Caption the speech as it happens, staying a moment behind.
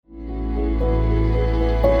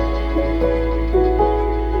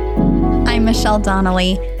Michelle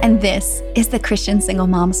Donnelly, and this is the Christian Single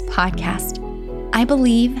Moms Podcast. I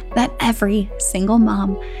believe that every single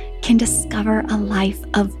mom can discover a life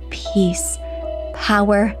of peace,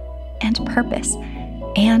 power, and purpose,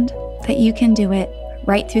 and that you can do it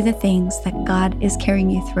right through the things that God is carrying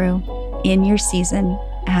you through in your season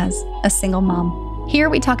as a single mom. Here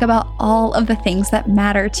we talk about all of the things that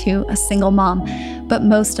matter to a single mom, but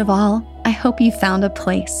most of all, I hope you found a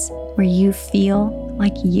place where you feel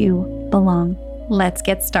like you belong. Let's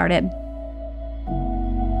get started.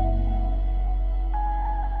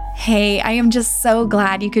 Hey, I am just so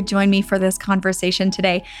glad you could join me for this conversation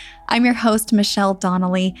today. I'm your host, Michelle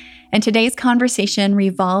Donnelly, and today's conversation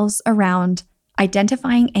revolves around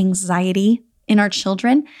identifying anxiety in our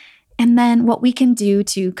children and then what we can do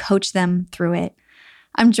to coach them through it.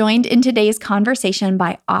 I'm joined in today's conversation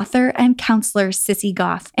by author and counselor Sissy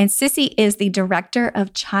Goff. And Sissy is the director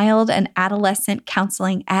of child and adolescent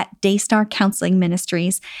counseling at Daystar Counseling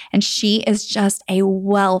Ministries. And she is just a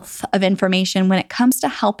wealth of information when it comes to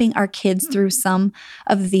helping our kids through some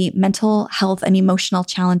of the mental health and emotional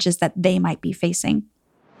challenges that they might be facing.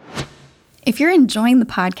 If you're enjoying the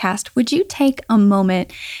podcast, would you take a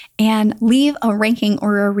moment and leave a ranking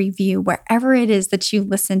or a review wherever it is that you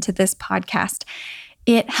listen to this podcast?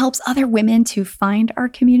 It helps other women to find our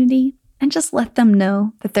community and just let them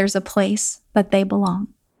know that there's a place that they belong.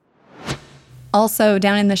 Also,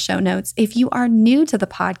 down in the show notes, if you are new to the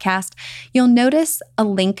podcast, you'll notice a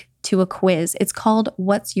link to a quiz. It's called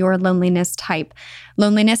What's Your Loneliness Type?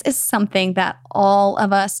 Loneliness is something that all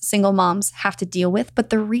of us single moms have to deal with, but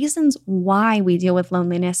the reasons why we deal with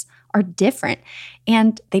loneliness are different,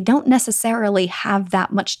 and they don't necessarily have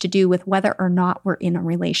that much to do with whether or not we're in a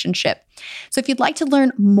relationship. So if you'd like to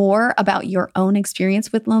learn more about your own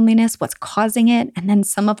experience with loneliness, what's causing it, and then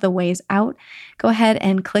some of the ways out, go ahead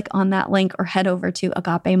and click on that link or head over to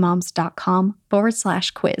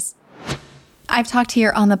agapemoms.com/quiz. I've talked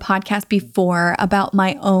here on the podcast before about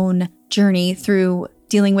my own journey through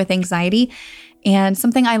dealing with anxiety. And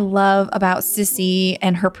something I love about Sissy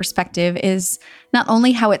and her perspective is not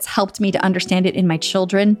only how it's helped me to understand it in my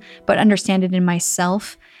children, but understand it in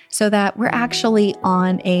myself so that we're actually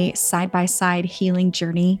on a side-by-side healing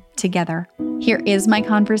journey together. Here is my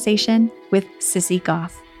conversation with Sissy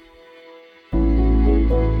Goff.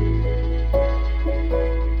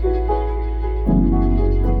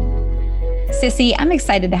 Sissy, I'm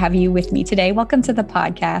excited to have you with me today. Welcome to the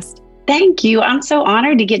podcast. Thank you. I'm so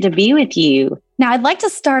honored to get to be with you. Now, I'd like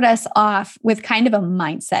to start us off with kind of a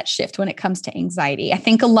mindset shift when it comes to anxiety. I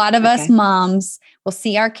think a lot of us moms will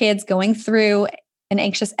see our kids going through an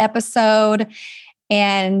anxious episode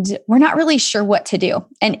and we're not really sure what to do.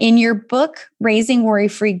 And in your book, Raising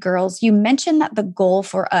Worry-Free Girls, you mentioned that the goal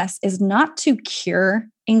for us is not to cure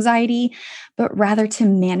anxiety, but rather to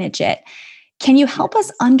manage it. Can you help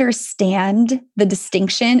us understand the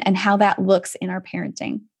distinction and how that looks in our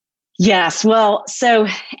parenting? Yes. Well, so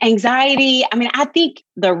anxiety, I think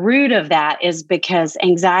the root of that is because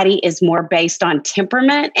anxiety is more based on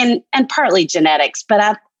temperament and partly genetics.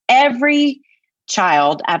 But every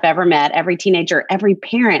child I've ever met, every teenager, every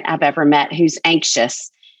parent I've ever met who's anxious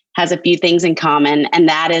has a few things in common. And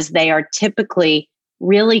that is they are typically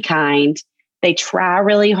really kind. They try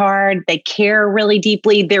really hard. They care really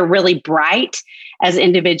deeply. They're really bright as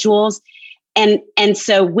individuals. And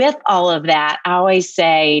so with all of that, I always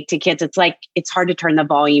say to kids, it's hard to turn the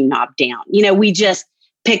volume knob down. We just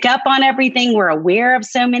pick up on everything. We're aware of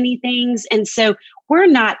so many things. And so we're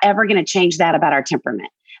not ever going to change that about our temperament,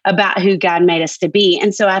 about who God made us to be.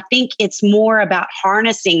 And so I think it's more about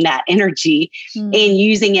harnessing that energy and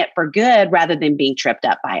using it for good rather than being tripped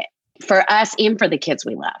up by it for us and for the kids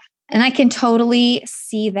we love. And I can totally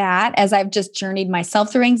see that as I've just journeyed myself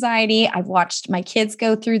through anxiety. I've watched my kids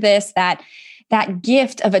go through this, that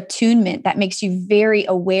gift of attunement that makes you very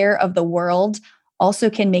aware of the world also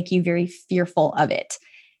can make you very fearful of it.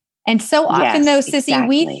 And so often though, Sissy,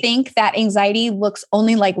 we think that anxiety looks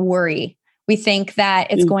only like worry. We think that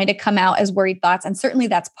it's going to come out as worried thoughts. And certainly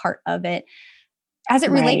that's part of it. As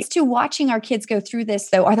it relates to watching our kids go through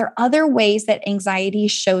this, though, are there other ways that anxiety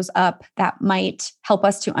shows up that might help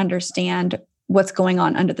us to understand what's going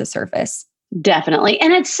on under the surface? Definitely.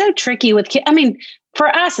 And it's so tricky with kids. For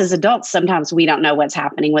us as adults, sometimes we don't know what's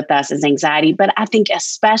happening with us as anxiety, but I think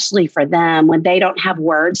especially for them, when they don't have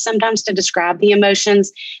words sometimes to describe the emotions,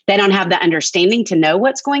 they don't have the understanding to know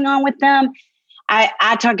what's going on with them.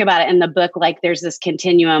 I talk about it in the book, like there's this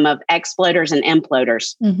continuum of exploders and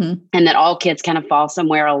imploders, and that all kids kind of fall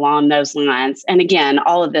somewhere along those lines. And again,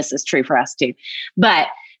 all of this is true for us too. But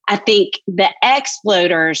I think the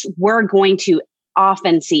exploders, we're going to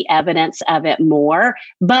often see evidence of it more,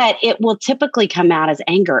 but it will typically come out as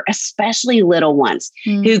anger, especially little ones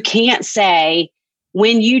who can't say,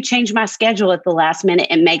 when you change my schedule at the last minute,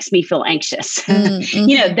 it makes me feel anxious.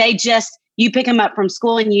 You pick them up from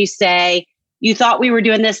school and you say, you thought we were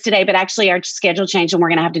doing this today, but actually our schedule changed and we're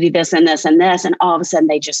going to have to do this and this and this. And all of a sudden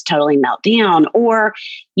they just totally melt down. Or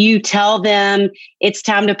you tell them it's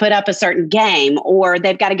time to put up a certain game, or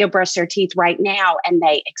they've got to go brush their teeth right now, and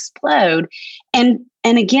they explode. And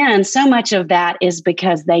again, so much of that is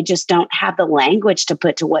because they just don't have the language to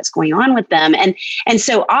put to what's going on with them. And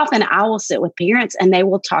so often I will sit with parents and they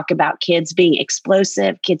will talk about kids being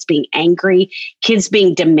explosive, kids being angry, kids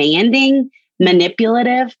being demanding,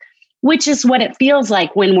 manipulative, which is what it feels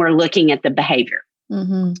like when we're looking at the behavior.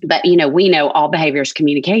 Mm-hmm. But, we know all behavior is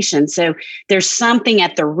communication. So there's something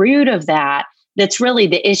at the root of that that's really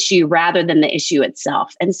the issue rather than the issue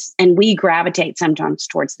itself. And we gravitate sometimes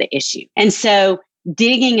towards the issue. And so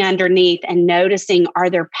digging underneath and noticing, are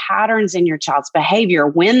there patterns in your child's behavior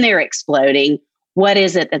when they're exploding? What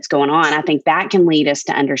is it that's going on? I think that can lead us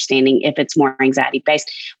to understanding if it's more anxiety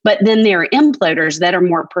based. But then there are imploders that are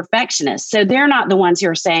more perfectionists. So they're not the ones who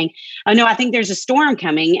are saying, oh no, I think there's a storm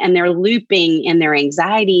coming, and they're looping in their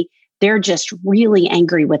anxiety. They're just really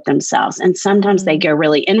angry with themselves. And sometimes they go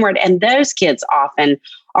really inward. And those kids often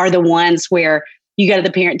are the ones where you go to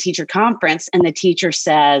the parent teacher conference and the teacher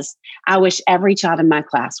says, I wish every child in my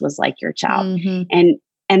class was like your child. Mm-hmm.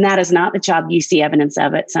 And that is not the child. You see evidence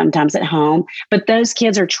of it sometimes at home, but those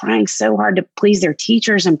kids are trying so hard to please their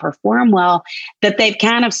teachers and perform well that they've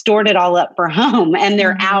kind of stored it all up for home, and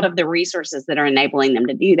they're out of the resources that are enabling them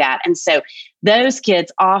to do that. And so those kids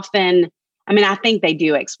often, I think they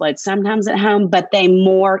do explode sometimes at home, but they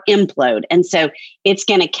more implode. And so it's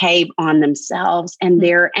going to cave on themselves, and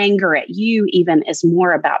their anger at you even is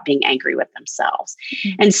more about being angry with themselves.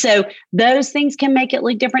 Mm-hmm. And so those things can make it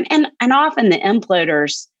look different. And often the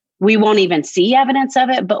imploders, we won't even see evidence of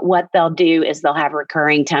it, but what they'll do is they'll have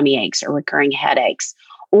recurring tummy aches or recurring headaches,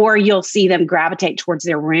 or you'll see them gravitate towards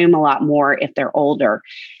their room a lot more if they're older,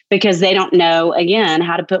 because they don't know, again,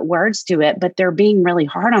 how to put words to it, but they're being really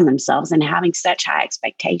hard on themselves and having such high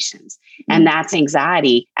expectations. Mm-hmm. And that's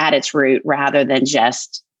anxiety at its root rather than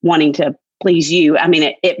just wanting to please you.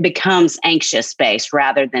 It becomes anxious based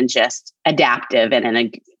rather than just adaptive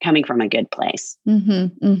and coming from a good place.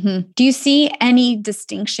 Mm-hmm, mm-hmm. Do you see any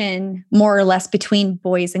distinction more or less between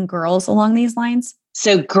boys and girls along these lines?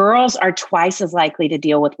 So girls are twice as likely to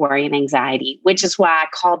deal with worry and anxiety, which is why I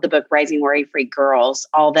called the book Raising Worry-Free Girls.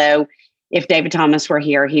 Although if David Thomas were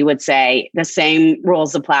here, he would say the same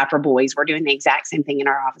rules apply for boys. We're doing the exact same thing in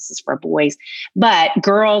our offices for boys. But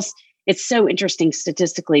girls, it's so interesting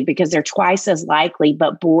statistically because they're twice as likely,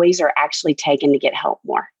 but boys are actually taken to get help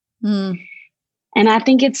more. Mm. And I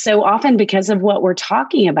think it's so often because of what we're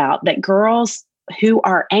talking about, that girls who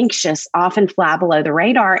are anxious often fly below the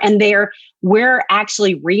radar, and we're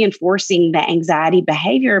actually reinforcing the anxiety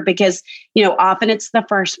behavior because, often it's the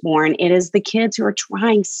firstborn. It is the kids who are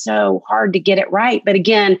trying so hard to get it right. But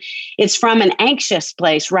again, it's from an anxious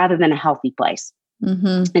place rather than a healthy place.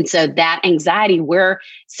 Mm-hmm. And so that anxiety, we're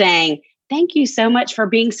saying, thank you so much for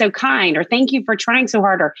being so kind, or thank you for trying so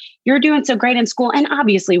hard, or you're doing so great in school. And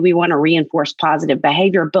obviously we want to reinforce positive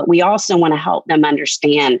behavior, but we also want to help them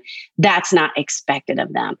understand that's not expected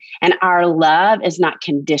of them. And our love is not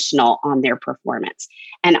conditional on their performance.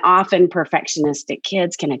 And often perfectionistic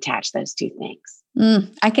kids can attach those two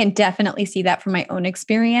things. I can definitely see that from my own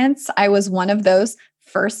experience. I was one of those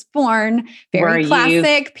firstborn, very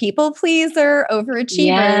classic people pleaser, overachievers.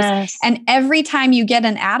 Yes. And every time you get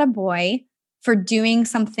an attaboy for doing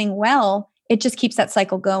something well, it just keeps that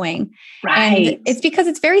cycle going. Right. And it's because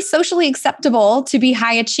it's very socially acceptable to be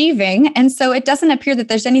high achieving. And so it doesn't appear that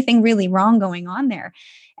there's anything really wrong going on there.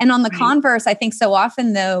 And on the converse, I think so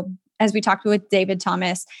often though, as we talked with David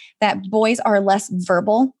Thomas, that boys are less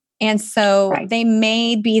verbal. And so they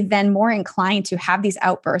may be then more inclined to have these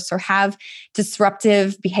outbursts or have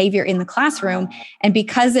disruptive behavior in the classroom. And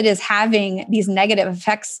because it is having these negative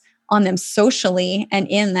effects on them socially and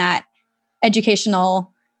in that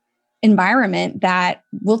educational environment, that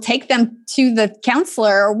will take them to the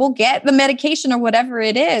counselor or we'll get the medication or whatever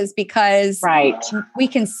it is, because we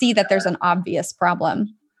can see that there's an obvious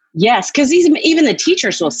problem. Yes, because even the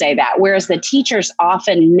teachers will say that, whereas the teachers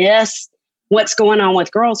often miss what's going on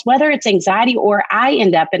with girls, whether it's anxiety, or I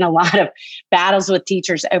end up in a lot of battles with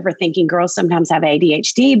teachers overthinking girls sometimes have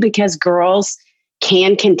ADHD because girls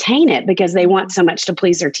can contain it because they want so much to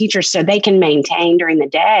please their teachers so they can maintain during the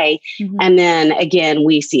day. Mm-hmm. And then again,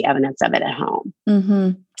 we see evidence of it at home. Mm-hmm.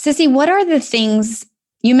 Sissy, what are the things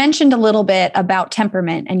you mentioned a little bit about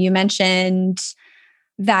temperament, and you mentioned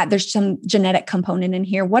that there's some genetic component in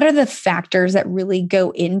here, what are the factors that really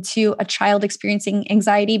go into a child experiencing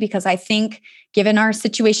anxiety? Because I think given our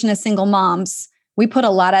situation as single moms, we put a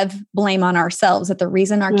lot of blame on ourselves that the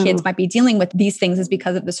reason our kids might be dealing with these things is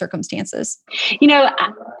because of the circumstances. You know,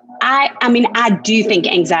 I mean, I do think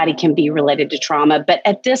anxiety can be related to trauma, but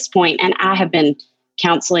at this point, and I have been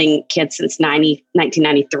counseling kids since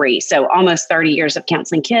 1993, so almost 30 years of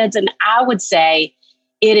counseling kids. And I would say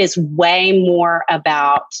it is way more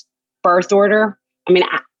about birth order. I mean,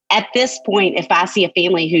 at this point, if I see a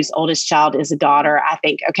family whose oldest child is a daughter, I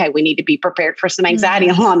think, okay, we need to be prepared for some anxiety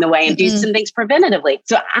along the way and do some things preventatively.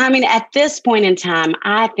 So, I mean, at this point in time,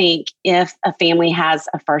 I think if a family has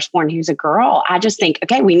a firstborn who's a girl, I just think,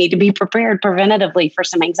 okay, we need to be prepared preventatively for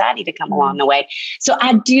some anxiety to come along the way. So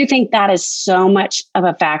I do think that is so much of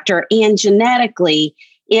a factor. And genetically,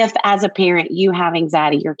 if as a parent you have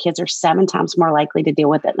anxiety, your kids are 7 times more likely to deal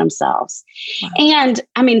with it themselves. Wow. And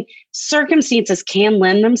I mean, circumstances can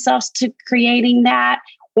lend themselves to creating that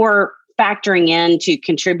or factoring in to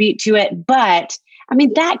contribute to it. But I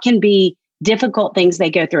mean, that can be difficult things they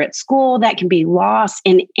go through at school. That can be loss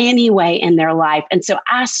in any way in their life. And so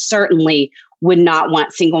I certainly would not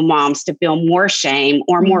want single moms to feel more shame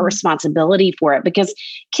or more responsibility for it, because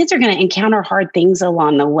kids are going to encounter hard things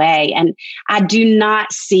along the way. And I do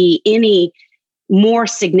not see any more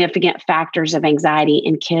significant factors of anxiety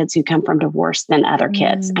in kids who come from divorce than other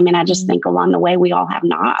kids. I mean, I just think along the way, we all have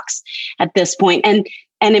knocks at this point. And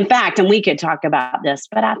in fact, and we could talk about this,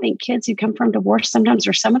 but I think kids who come from divorce sometimes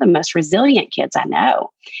are some of the most resilient kids I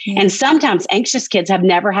know. And sometimes anxious kids have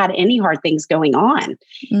never had any hard things going on.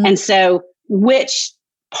 And so which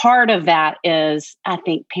part of that is, I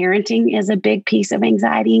think parenting is a big piece of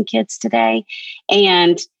anxiety in kids today.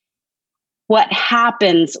 And what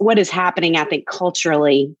is happening, I think,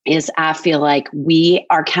 culturally is I feel like we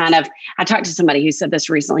are I talked to somebody who said this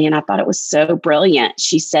recently, and I thought it was so brilliant.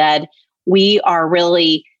 She said, I'm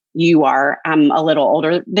a little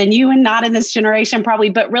older than you and not in this generation probably,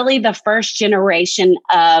 but really the first generation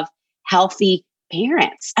of healthy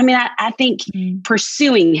parents. I mean, I think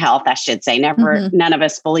pursuing health, I should say, none of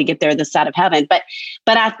us fully get there this side of heaven, but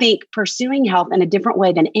I think pursuing health in a different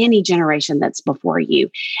way than any generation that's before you.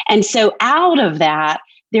 And so out of that,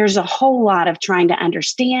 there's a whole lot of trying to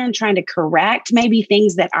understand, trying to correct maybe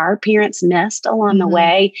things that our parents missed along the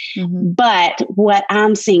way. But what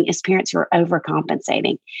I'm seeing is parents who are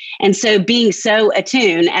overcompensating. And so being so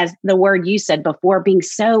attuned, as the word you said before, being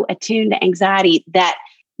so attuned to anxiety that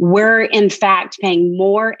we're in fact paying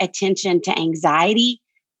more attention to anxiety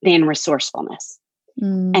than resourcefulness.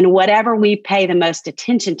 And whatever we pay the most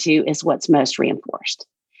attention to is what's most reinforced.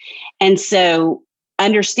 And so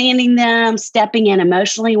understanding them, stepping in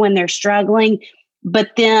emotionally when they're struggling, but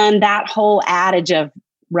then that whole adage of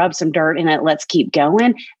rub some dirt in it, let's keep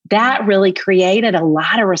going, that really created a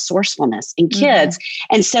lot of resourcefulness in kids.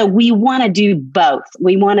 And so we want to do both.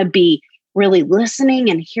 We want to be really listening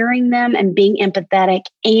and hearing them and being empathetic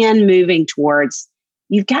and moving towards,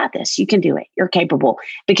 you've got this, you can do it, you're capable.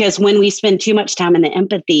 Because when we spend too much time in the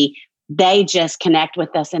empathy, they just connect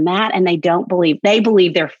with us in that, and they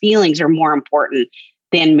believe their feelings are more important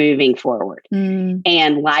than moving forward.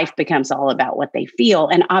 And life becomes all about what they feel.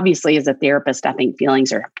 And obviously, as a therapist, I think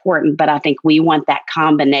feelings are important, but I think we want that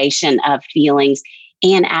combination of feelings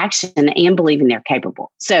and action and believing they're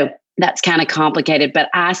capable. So that's kind of complicated, but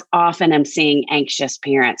I often am seeing anxious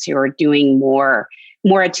parents who are doing more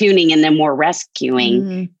attuning and then more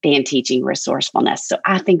rescuing than teaching resourcefulness. So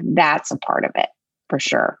I think that's a part of it for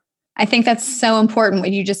sure. I think that's so important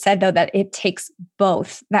what you just said, though, that it takes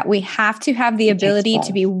both, that we have to have the ability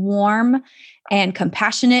to be warm and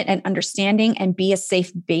compassionate and understanding and be a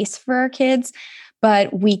safe base for our kids.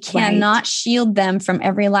 But we cannot shield them from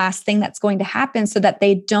every last thing that's going to happen so that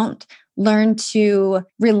they don't learn to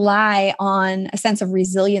rely on a sense of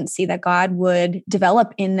resiliency that God would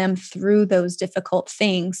develop in them through those difficult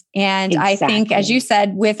things. And I think, as you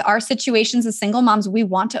said, with our situations as single moms, we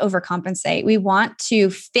want to overcompensate. We want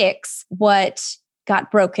to fix what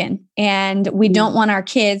got broken. And we don't want our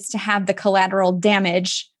kids to have the collateral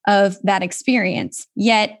damage of that experience.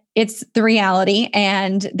 Yet it's the reality.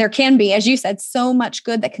 And there can be, as you said, so much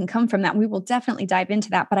good that can come from that. We will definitely dive into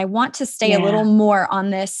that. But I want to stay a little more on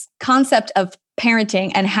this concept of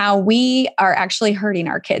parenting and how we are actually hurting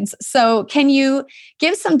our kids. So can you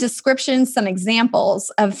give some descriptions, some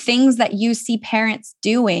examples of things that you see parents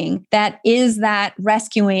doing that is that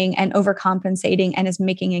rescuing and overcompensating and is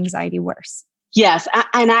making anxiety worse? Yes.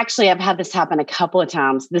 And actually, I've had this happen a couple of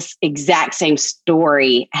times. This exact same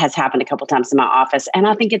story has happened a couple of times in my office. And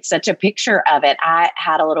I think it's such a picture of it. I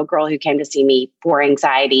had a little girl who came to see me for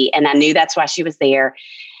anxiety, and I knew that's why she was there.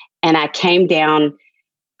 And I came down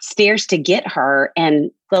stairs to get her in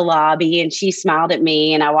the lobby, and she smiled at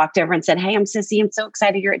me, and I walked over and said, "Hey, I'm Sissy. I'm so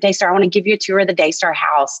excited you're at Daystar. I want to give you a tour of the Daystar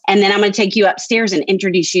house. And then I'm going to take you upstairs and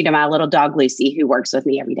introduce you to my little dog, Lucy, who works with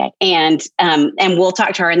me every day. And we'll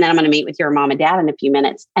talk to her. And then I'm going to meet with your mom and dad in a few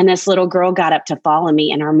minutes." And this little girl got up to follow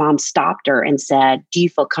me, and her mom stopped her and said, "Do you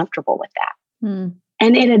feel comfortable with that?"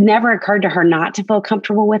 And it had never occurred to her not to feel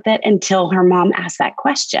comfortable with it until her mom asked that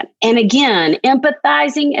question. And again,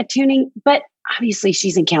 empathizing, attuning, but obviously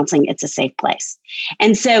she's in counseling. It's a safe place.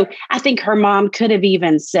 And so I think her mom could have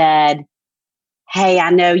even said, "Hey, I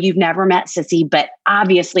know you've never met Sissy, but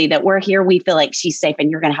obviously that we're here, we feel like she's safe and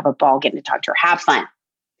you're going to have a ball getting to talk to her. Have fun."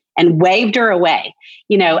 And waved her away,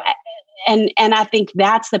 and I think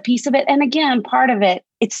that's the piece of it. And again, part of it,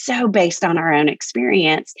 it's so based on our own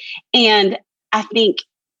experience. And I think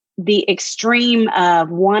the extreme of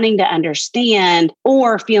wanting to understand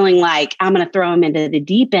or feeling like I'm going to throw them into the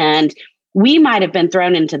deep end, we might have been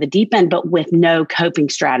thrown into the deep end, but with no coping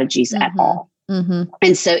strategies at all.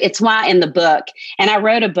 And so it's why in the book, and I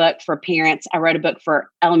wrote a book for parents, I wrote a book for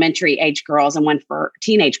elementary age girls and one for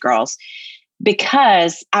teenage girls,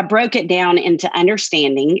 because I broke it down into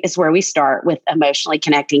understanding is where we start with emotionally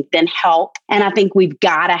connecting, then help. And I think we've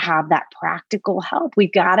got to have that practical help.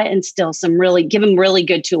 We've got to instill give them really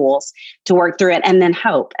good tools to work through it, and then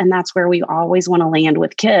hope. And that's where we always want to land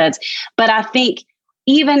with kids. But I think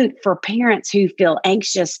even for parents who feel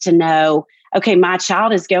anxious to know, okay, my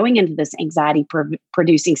child is going into this anxiety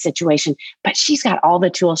producing situation, but she's got all the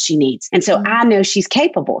tools she needs. And so I know she's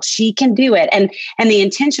capable. She can do it. And the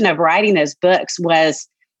intention of writing those books was,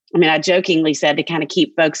 I jokingly said to kind of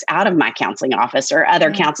keep folks out of my counseling office or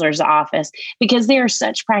other counselors' office, because there are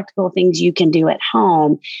such practical things you can do at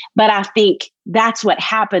home. But I think that's what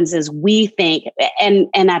happens is we think, and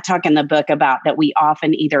I talk in the book about that we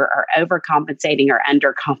often either are overcompensating or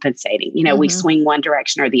undercompensating. We swing one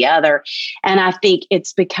direction or the other. And I think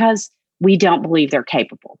it's because we don't believe they're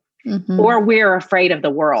capable. Or we're afraid of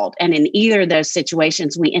the world. And in either of those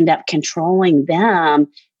situations, we end up controlling them,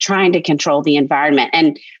 trying to control the environment.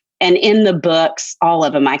 And in the books, all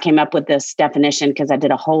of them, I came up with this definition because I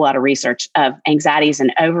did a whole lot of research of anxiety is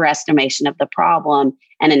an overestimation of the problem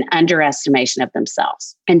and an underestimation of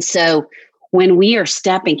themselves. And so when we are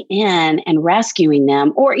stepping in and rescuing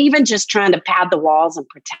them, or even just trying to pad the walls and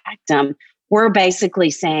protect them, we're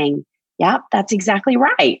basically saying, "Yep, that's exactly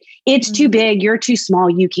right. It's too big. You're too small.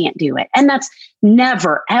 You can't do it." And that's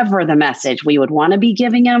never, ever the message we would want to be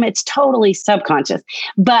giving them. It's totally subconscious,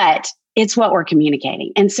 but it's what we're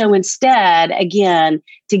communicating. And so instead, again,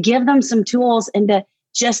 to give them some tools and to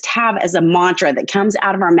just have as a mantra that comes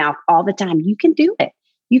out of our mouth all the time, you can do it.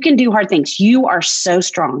 You can do hard things. You are so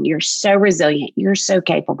strong. You're so resilient. You're so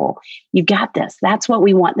capable. You got this. That's what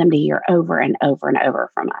we want them to hear over and over and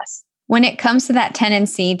over from us. When it comes to that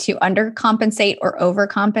tendency to undercompensate or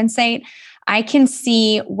overcompensate, I can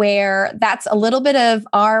see where that's a little bit of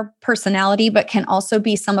our personality, but can also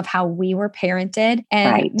be some of how we were parented.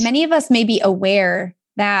 And many of us may be aware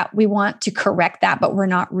that we want to correct that, but we're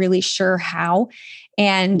not really sure how.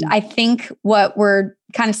 And I think what we're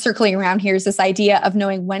kind of circling around here is this idea of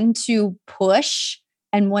knowing when to push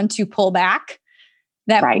and when to pull back.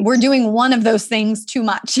 That we're doing one of those things too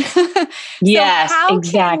much. Yes, how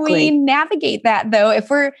exactly. can we navigate that though? If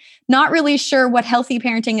we're not really sure what healthy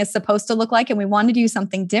parenting is supposed to look like and we want to do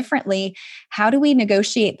something differently, how do we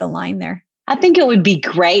negotiate the line there? I think it would be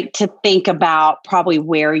great to think about probably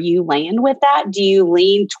where you land with that. Do you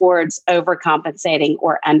lean towards overcompensating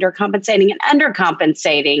or undercompensating? And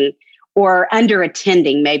undercompensating or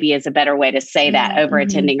underattending maybe is a better way to say that,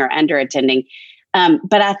 overattending or underattending.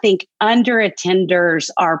 But I think underattenders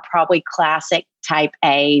are probably classic type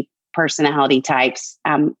A personality types.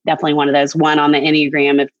 Definitely one of those, one on the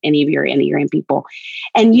Enneagram, if any of you are Enneagram people.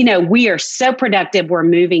 And, we are so productive. We're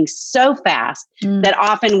moving so fast that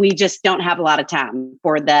often we just don't have a lot of time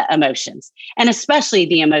for the emotions. And especially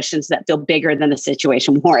the emotions that feel bigger than the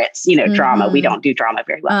situation warrants, drama. We don't do drama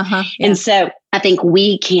very well. And so I think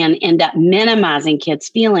we can end up minimizing kids'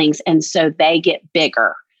 feelings. And so they get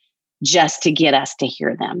bigger just to get us to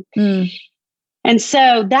hear them. And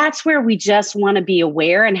so that's where we just want to be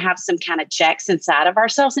aware and have some kind of checks inside of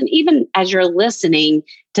ourselves. And even as you're listening,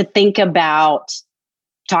 to think about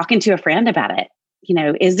talking to a friend about it.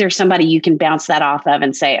 Is there somebody you can bounce that off of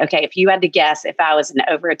and say, okay, if you had to guess if I was an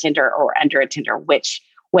overattender or underattender, which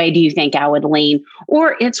way do you think I would lean?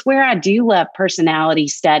 Or it's where I do love personality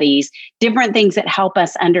studies, different things that help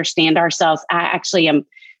us understand ourselves. I actually am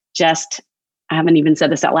I haven't even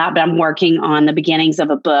said this out loud, but I'm working on the beginnings of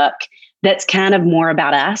a book that's kind of more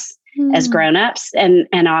about us as grownups and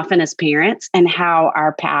often as parents, and how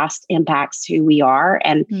our past impacts who we are,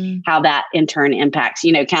 and how that in turn impacts,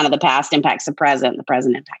 kind of the past impacts the present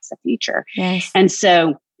impacts the future. Yes. And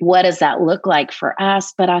so what does that look like for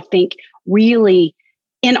us? But I think really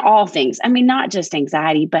in all things, I mean, not just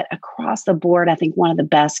anxiety, but across the board, I think one of the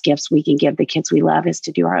best gifts we can give the kids we love is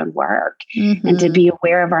to do our own work and to be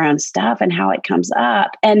aware of our own stuff and how it comes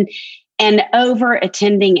up. And over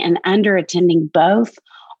attending and under attending both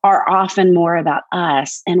are often more about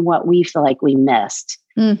us and what we feel like we missed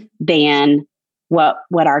than what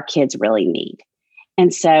our kids really need.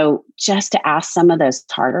 And so just to ask some of those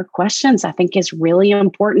harder questions, I think is really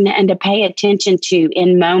important, and to pay attention to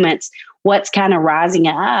in moments, what's kind of rising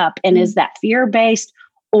up, and is that fear-based,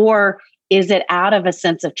 or is it out of a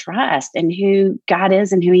sense of trust in who God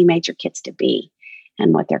is and who he made your kids to be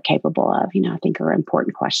and what they're capable of, I think are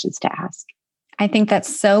important questions to ask. I think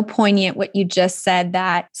that's so poignant what you just said,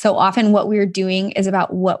 that so often what we're doing is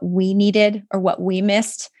about what we needed or what we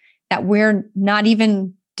missed, that we're not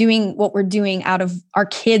even doing what we're doing out of our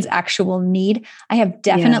kids' actual need. I have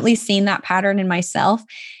definitely seen that pattern in myself.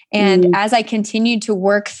 And as I continued to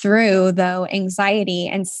work through, though, anxiety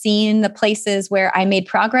and seeing the places where I made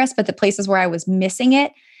progress, but the places where I was missing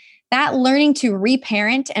it, that learning to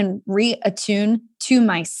reparent and reattune to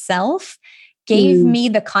myself gave me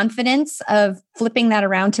the confidence of flipping that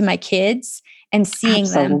around to my kids and seeing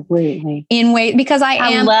them in ways, because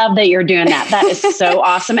I love that you're doing that. That is so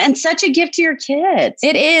awesome. And such a gift to your kids.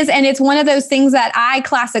 It is. And it's one of those things that I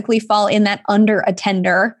classically fall in that under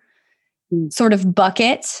attender sort of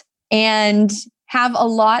bucket, and have a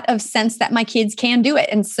lot of sense that my kids can do it.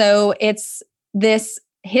 And so it's this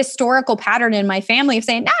historical pattern in my family of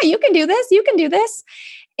saying, no, you can do this,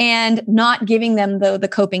 and not giving them the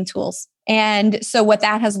coping tools. And so what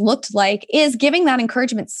that has looked like is giving that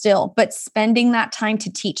encouragement still, but spending that time to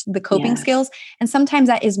teach the coping skills. And sometimes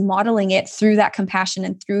that is modeling it through that compassion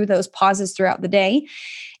and through those pauses throughout the day,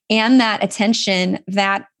 and that attention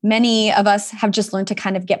that many of us have just learned to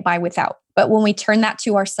kind of get by without. But when we turn that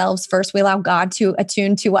to ourselves first, we allow God to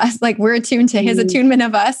attune to us, like we're attuned to his attunement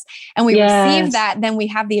of us, and we receive that, then we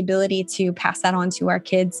have the ability to pass that on to our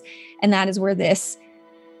kids. And that is where this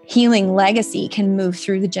healing legacy can move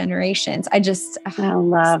through the generations. I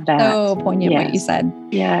love that. So poignant what you said.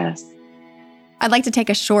 Yes. I'd like to take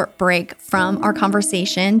a short break from our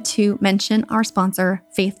conversation to mention our sponsor,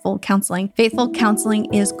 Faithful Counseling. Faithful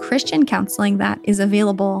Counseling is Christian counseling that is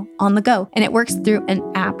available on the go, and it works through an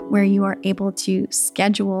app where you are able to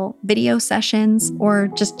schedule video sessions or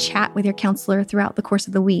just chat with your counselor throughout the course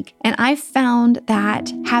of the week. And I've found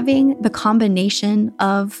that having the combination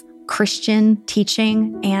of Christian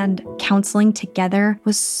teaching and counseling together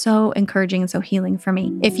was so encouraging and so healing for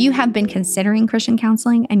me. If you have been considering Christian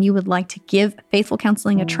counseling and you would like to give Faithful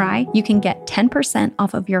Counseling a try, you can get 10%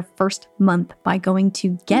 off of your first month by going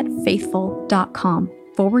to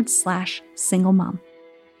getfaithful.com/single mom.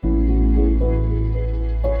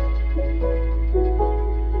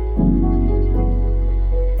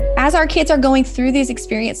 As our kids are going through these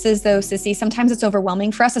experiences, though, Sissy, sometimes it's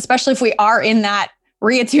overwhelming for us, especially if we are in that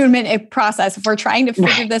reattunement process, if we're trying to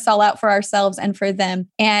figure this all out for ourselves and for them.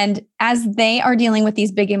 And as they are dealing with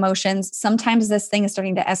these big emotions, sometimes this thing is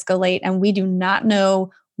starting to escalate and we do not know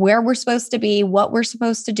where we're supposed to be, what we're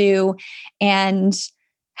supposed to do, and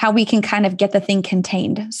how we can kind of get the thing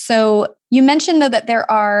contained. So you mentioned, though, that there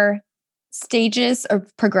are stages of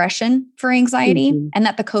progression for anxiety and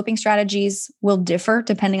that the coping strategies will differ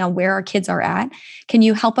depending on where our kids are at. Can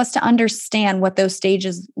you help us to understand what those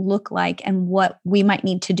stages look like and what we might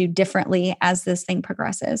need to do differently as this thing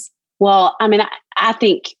progresses? Well, I mean, I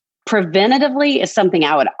think preventatively is something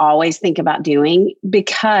I would always think about doing,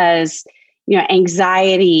 because,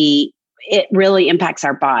 anxiety, it really impacts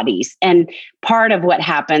our bodies. And part of what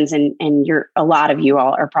happens, and a lot of you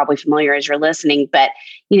all are probably familiar as you're listening, but,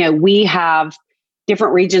 we have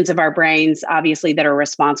different regions of our brains, obviously, that are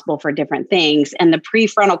responsible for different things. And the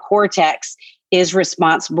prefrontal cortex is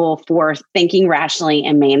responsible for thinking rationally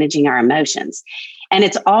and managing our emotions. And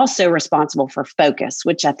it's also responsible for focus,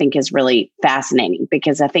 which I think is really fascinating,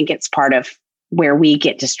 because I think it's part of where we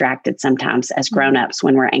get distracted sometimes as grownups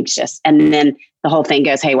when we're anxious. And then the whole thing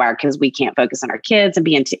goes haywire because we can't focus on our kids and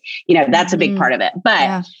be into, that's a big part of it.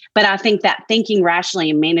 But I think that thinking rationally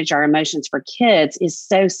and manage our emotions for kids is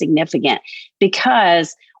so significant,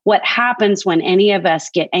 because what happens when any of us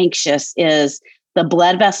get anxious is the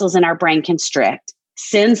blood vessels in our brain constrict.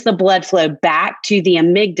 sends the blood flow back to the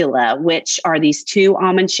amygdala, which are these two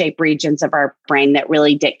almond-shaped regions of our brain that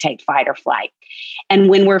really dictate fight or flight. And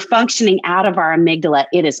when we're functioning out of our amygdala,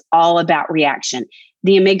 it is all about reaction.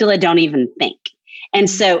 The amygdala don't even think. And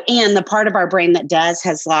so, and the part of our brain that does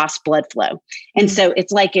has lost blood flow. And so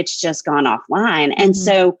it's like it's just gone offline. And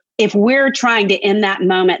so if we're trying to, in that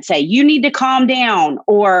moment, say, you need to calm down,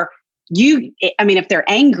 or if they're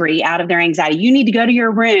angry out of their anxiety, you need to go to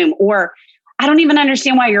your room, or I don't even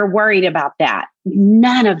understand why you're worried about that.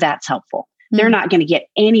 None of that's helpful. They're not going to get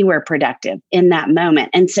anywhere productive in that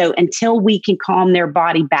moment. And so until we can calm their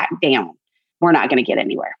body back down, we're not going to get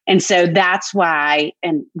anywhere. And so that's why,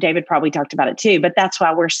 and David probably talked about it too, but that's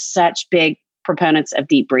why we're such big proponents of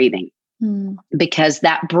deep breathing, because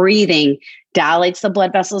that breathing dilates the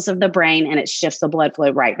blood vessels of the brain and it shifts the blood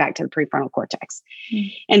flow right back to the prefrontal cortex.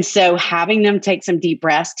 And so having them take some deep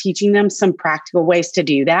breaths, teaching them some practical ways to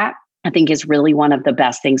do that, I think is really one of the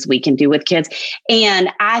best things we can do with kids. And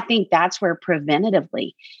I think that's where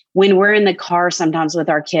preventatively, when we're in the car sometimes with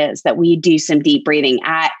our kids, that we do some deep breathing.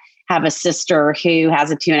 I have a sister who has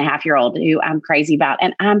a 2.5-year-old who I'm crazy about.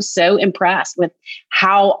 And I'm so impressed with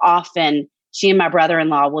how often she and my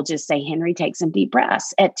brother-in-law will just say, Henry, take some deep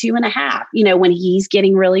breaths at 2.5, when he's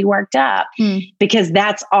getting really worked up, because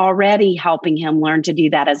that's already helping him learn to do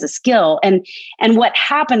that as a skill. And what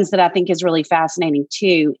happens that I think is really fascinating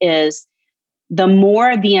too, is the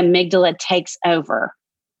more the amygdala takes over,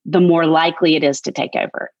 the more likely it is to take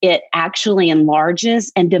over. It actually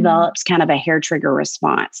enlarges and develops kind of a hair trigger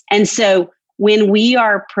response. And so when we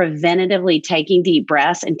are preventatively taking deep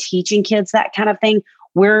breaths and teaching kids that kind of thing,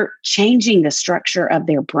 we're changing the structure of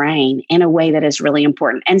their brain in a way that is really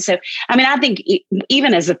important. And so, I think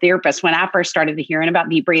even as a therapist, when I first started hearing about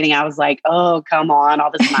deep breathing, I was like, oh, come on,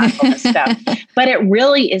 all this mindfulness stuff. But it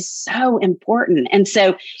really is so important. And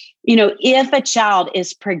so, if a child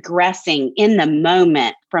is progressing in the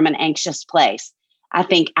moment from an anxious place, I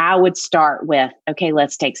think I would start with, okay,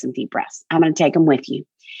 let's take some deep breaths. I'm going to take them with you.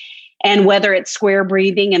 And whether it's square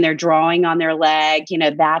breathing and they're drawing on their leg,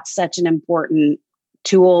 that's such an important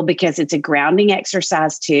tool, because it's a grounding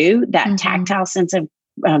exercise too, that tactile sense of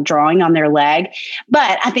drawing on their leg.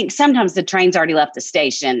 But I think sometimes the train's already left the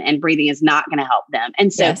station and breathing is not going to help them.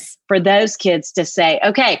 And so for those kids to say,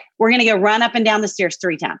 okay, we're going to go run up and down the stairs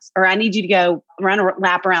 3 times, or I need you to go run a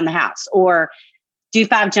lap around the house, or do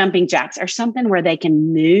 5 jumping jacks, or something where they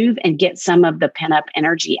can move and get some of the pent up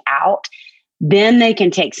energy out. Then they can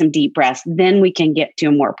take some deep breaths. Then we can get to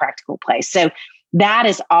a more practical place. So that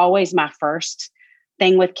is always my first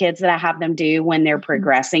thing with kids that I have them do when they're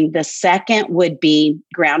progressing. The second would be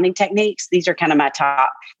grounding techniques. These are kind of my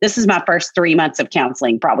top. This is my first 3 months of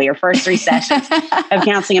counseling, probably, or first 3 sessions of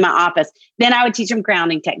counseling in my office. Then I would teach them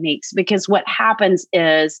grounding techniques, because what happens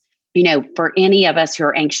is, for any of us who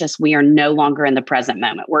are anxious, we are no longer in the present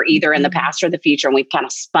moment. We're either in the past or the future, and we've kind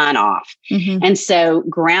of spun off. And so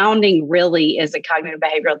grounding really is a cognitive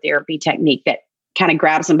behavioral therapy technique that kind of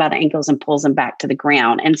grabs them by the ankles and pulls them back to the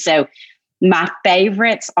ground. And so my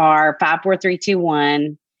favorites are 5, 4, 3, 2,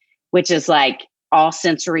 1, which is like all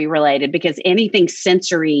sensory related, because anything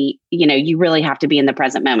sensory, you really have to be in the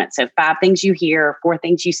present moment. So 5 things you hear, 4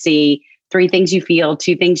 things you see, 3 things you feel,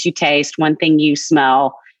 2 things you taste, 1 thing you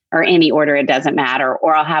smell, or any order, it doesn't matter.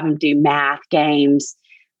 Or I'll have them do math games.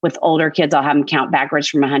 With older kids, I'll have them count backwards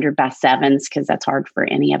from 100 by 7s, because that's hard for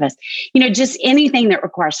any of us. Just anything that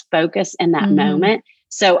requires focus in that moment.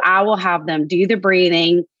 So I will have them do the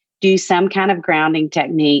breathing, do some kind of grounding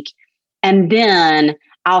technique, and then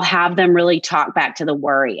I'll have them really talk back to the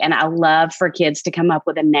worry. And I love for kids to come up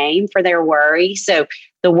with a name for their worry. So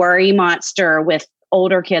the worry monster, with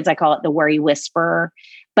older kids, I call it the worry whisperer.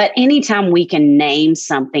 But anytime we can name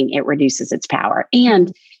something, it reduces its power.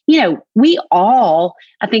 And, we all,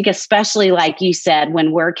 I think, especially like you said,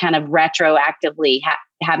 when we're kind of retroactively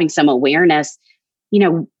having some awareness,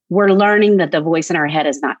 we're learning that the voice in our head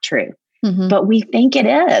is not true. But we think it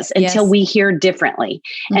is until we hear differently.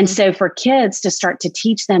 And so for kids to start to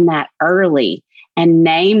teach them that early and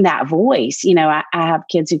name that voice, I have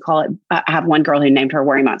kids who call it, I have one girl who named her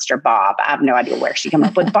worry monster Bob. I have no idea where she came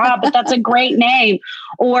up with Bob, but that's a great name.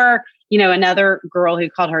 Or, another girl who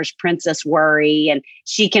called hers Princess Worry, and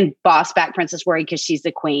she can boss back Princess Worry because she's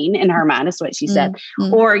the queen in her mind, is what she said.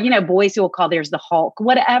 Or, boys who will call theirs the Hulk,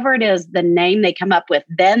 whatever it is, the name they come up with,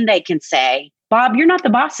 then they can say, Bob, you're not the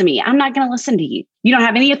boss of me. I'm not going to listen to you. You don't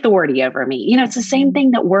have any authority over me. It's the same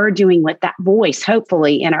thing that we're doing with that voice,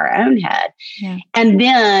 hopefully in our own head. Yeah. And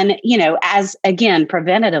then, as again,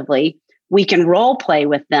 preventatively, we can role play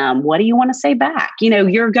with them. What do you want to say back?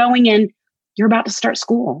 You're going in, you're about to start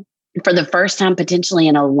school. for the first time, potentially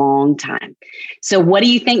in a long time. So what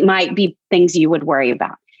do you think might be things you would worry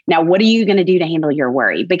about? Now, what are you going to do to handle your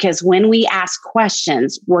worry? Because when we ask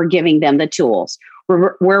questions, we're giving them the tools.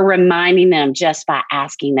 We're reminding them just by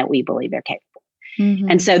asking that we believe they're capable. Mm-hmm.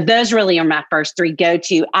 And so those really are my first three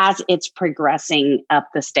go-to as it's progressing up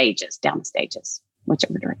the stages, down the stages,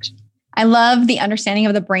 whichever direction. I love the understanding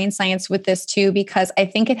of the brain science with this too, because I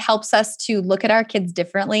think it helps us to look at our kids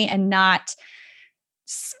differently and not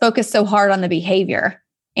focus so hard on the behavior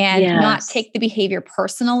and not take the behavior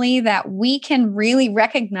personally, that we can really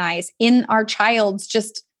recognize in our child's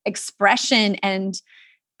just expression and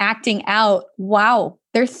acting out. Wow,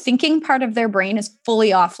 their thinking part of their brain is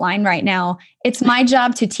fully offline right now. It's my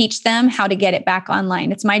job to teach them how to get it back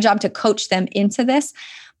online. It's my job to coach them into this.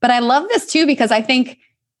 But I love this too, because I think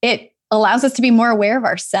it allows us to be more aware of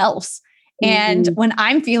ourselves. And when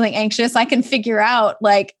I'm feeling anxious, I can figure out,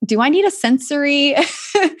 like, do I need a sensory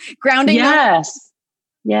grounding? Yes.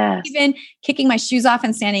 Yes. Even kicking my shoes off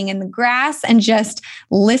and standing in the grass and just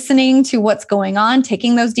listening to what's going on,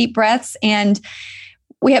 taking those deep breaths. And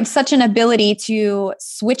we have such an ability to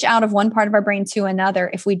switch out of one part of our brain to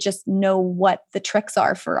another if we just know what the tricks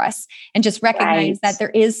are for us and just recognize that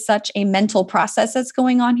there is such a mental process that's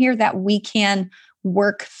going on here that we can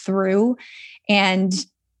work through. And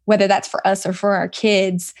whether that's for us or for our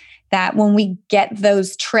kids, that when we get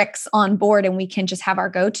those tricks on board and we can just have our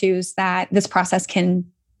go-tos, that this process can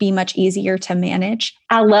be much easier to manage.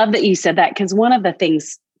 I love that you said that, because one of the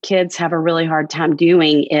things kids have a really hard time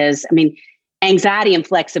doing is, anxiety and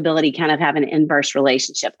flexibility kind of have an inverse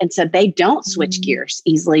relationship. And so they don't switch gears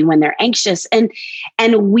easily when they're anxious. And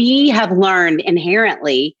we have learned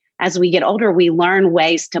inherently, as we get older, we learn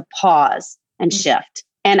ways to pause and shift.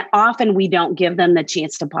 And often we don't give them the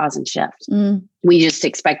chance to pause and shift. We just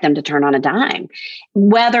expect them to turn on a dime,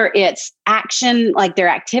 whether it's action, like their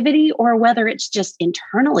activity, or whether it's just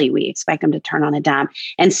internally, we expect them to turn on a dime.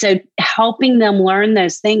 And so helping them learn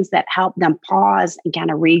those things that help them pause and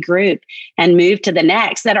kind of regroup and move to the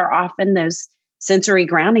next, that are often those sensory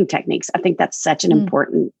grounding techniques. I think that's such an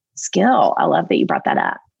important skill. I love that you brought that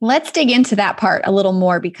up. Let's dig into that part a little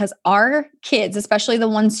more, because our kids, especially the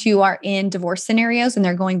ones who are in divorce scenarios and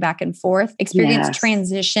they're going back and forth, experience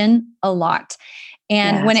transition a lot.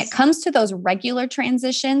 And when it comes to those regular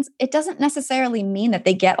transitions, it doesn't necessarily mean that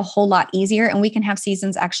they get a whole lot easier, and we can have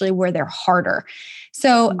seasons actually where they're harder.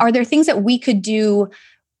 So are there things that we could do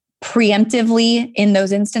preemptively in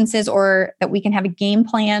those instances, or that we can have a game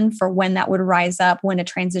plan for when that would rise up when a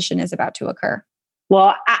transition is about to occur?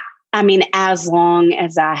 Well, as long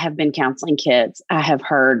as I have been counseling kids, I have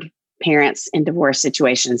heard parents in divorce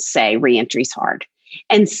situations say reentry is hard.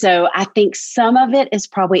 And so I think some of it is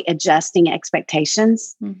probably adjusting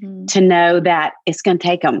expectations to know that it's going to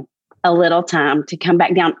take them a little time to come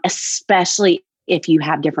back down, especially if you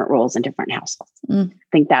have different rules in different households. I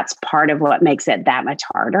think that's part of what makes it that much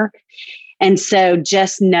harder. And so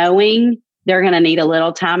just knowing they're going to need a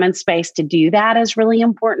little time and space to do that is really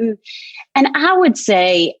important. And I would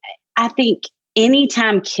say, I think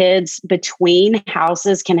anytime kids between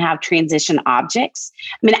houses can have transition objects,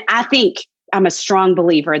 I think I'm a strong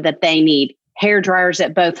believer that they need hair dryers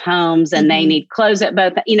at both homes and they need clothes at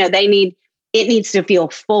both, it needs to feel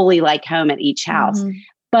fully like home at each house.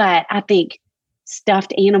 But I think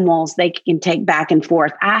stuffed animals, they can take back and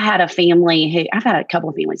forth. I've had a couple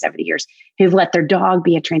of families over the years who've let their dog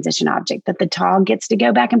be a transition object, that the dog gets to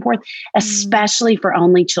go back and forth, especially for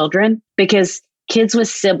only children, because kids with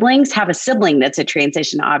siblings have a sibling that's a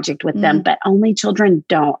transition object with them, but only children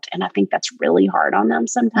don't. And I think that's really hard on them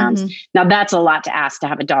sometimes. Now, that's a lot to ask to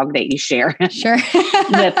have a dog that you share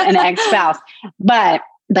with an ex-spouse. But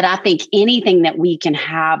I think anything that we can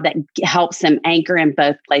have that helps them anchor in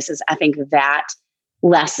both places, I think that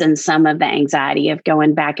lessens some of the anxiety of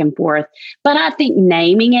going back and forth. But I think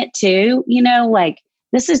naming it too,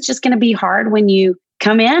 this is just going to be hard when you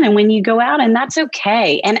come in and when you go out, and that's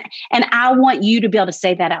okay. And I want you to be able to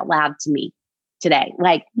say that out loud to me today.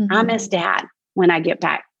 Like, I miss Dad when I get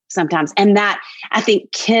back sometimes. And that, I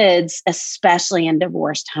think kids, especially in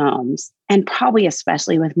divorced homes, and probably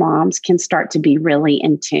especially with moms, can start to be really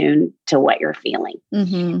in tune to what you're feeling.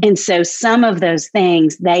 And so some of those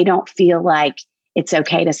things, they don't feel like it's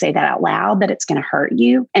okay to say that out loud, that it's going to hurt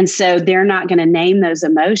you. And so they're not going to name those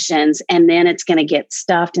emotions, and then it's going to get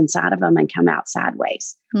stuffed inside of them and come out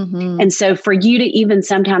sideways. And so for you to even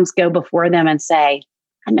sometimes go before them and say,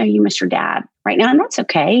 I know you miss your dad right now, and that's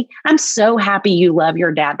okay. I'm so happy you love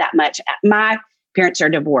your dad that much. My parents are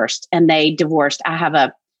divorced, and they divorced. I have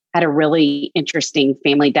a had a really interesting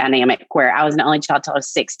family dynamic where I was an only child till I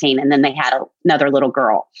was 16. And then they had another little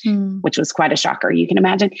girl, which was quite a shocker, you can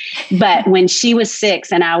imagine. But when she was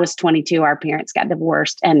 6 and I was 22, our parents got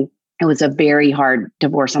divorced. And it was a very hard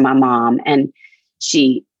divorce on my mom. And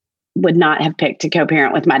she would not have picked to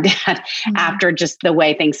co-parent with my dad after just the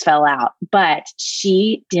way things fell out. But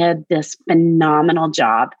she did this phenomenal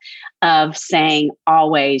job of saying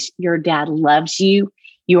always, your dad loves you.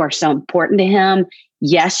 You are so important to him.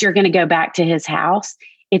 Yes, you're going to go back to his house.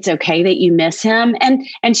 It's okay that you miss him.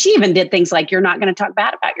 And she even did things like, you're not going to talk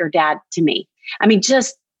bad about your dad to me. I mean,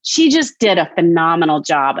 she just did a phenomenal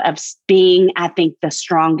job of being, I think, the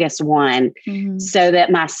strongest one so that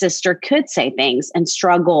my sister could say things and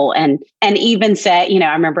struggle and even say,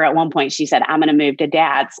 I remember at one point she said, I'm going to move to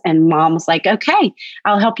dad's. And mom was like, okay,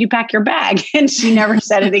 I'll help you pack your bag. And she never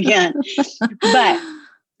said it again.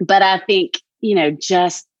 But I think,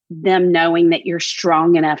 just them knowing that you're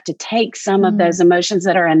strong enough to take some of those emotions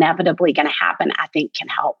that are inevitably going to happen, I think can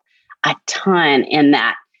help a ton in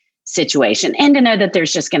that situation. And to know that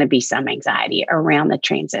there's just going to be some anxiety around the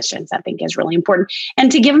transitions, I think is really important.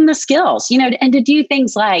 And to give them the skills, and to do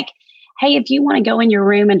things like, hey, if you want to go in your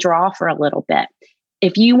room and draw for a little bit,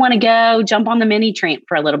 if you want to go jump on the mini tramp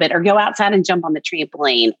for a little bit, or go outside and jump on the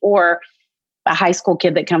trampoline, or a high school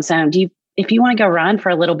kid that comes home, if you want to go run for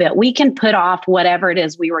a little bit, we can put off whatever it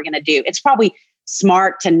is we were going to do. It's probably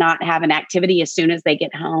smart to not have an activity as soon as they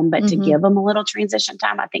get home, but to give them a little transition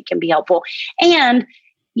time, I think can be helpful. And,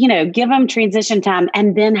 give them transition time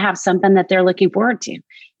and then have something that they're looking forward to.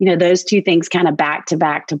 Those two things kind of back to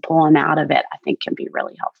back to pull them out of it, I think can be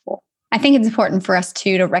really helpful. I think it's important for us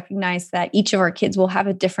too to recognize that each of our kids will have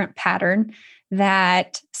a different pattern,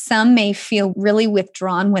 that some may feel really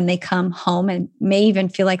withdrawn when they come home and may even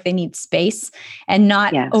feel like they need space, and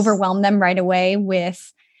not overwhelm them right away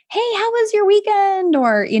with, hey, how was your weekend?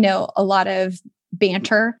 Or, a lot of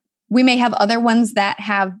banter. We may have other ones that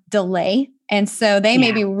have delay. And so they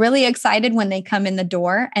may be really excited when they come in the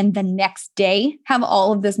door, and the next day have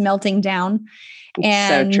all of this melting down.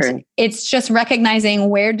 And so true. It's just recognizing,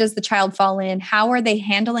 where does the child fall in? How are they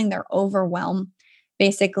handling their overwhelm,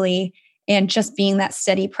 basically? And just being that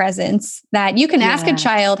steady presence that you can ask a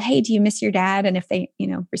child, hey, do you miss your dad? And if they,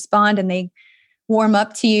 respond and they warm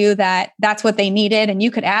up to you, that's what they needed. And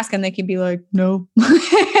you could ask and they could be like, no.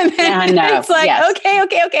 And then it's like,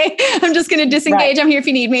 okay. I'm just going to disengage. I'm here if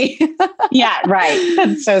you need me. Yeah, right.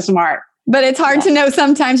 That's so smart. But it's hard to know.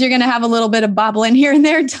 Sometimes you're going to have a little bit of bobbling here and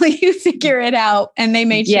there until you figure it out. And they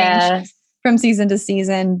may change from season to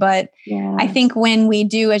season. But I think when we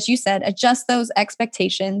do, as you said, adjust those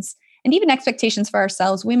expectations, and even expectations for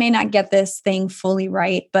ourselves, we may not get this thing fully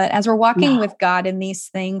right. But as we're walking with God in these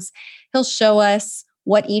things, He'll show us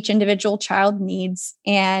what each individual child needs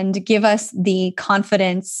and give us the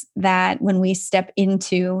confidence that when we step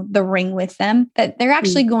into the ring with them, that they're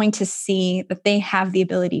actually going to see that they have the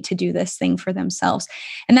ability to do this thing for themselves.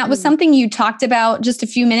 And that was something you talked about just a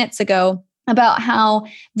few minutes ago, about how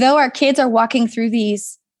though our kids are walking through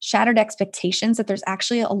these shattered expectations, that there's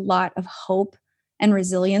actually a lot of hope and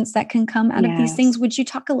resilience that can come out of these things. Would you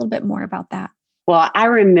talk a little bit more about that? Well, I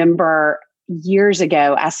remember years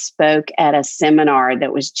ago, I spoke at a seminar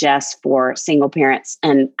that was just for single parents.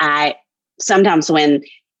 And sometimes when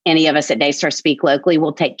any of us at Daystar speak locally,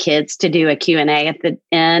 we'll take kids to do a Q&A at the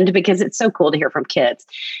end, because it's so cool to hear from kids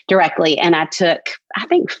directly. And I took, I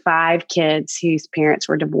think, 5 kids whose parents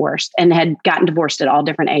were divorced and had gotten divorced at all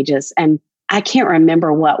different ages. And I can't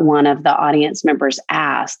remember what one of the audience members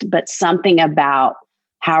asked, but something about,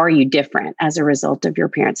 how are you different as a result of your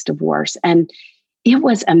parents' divorce? And it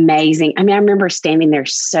was amazing. I mean, I remember standing there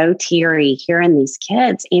so teary, hearing these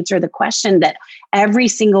kids answer the question that every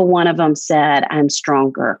single one of them said, I'm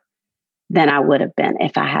stronger than I would have been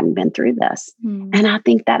if I hadn't been through this. And I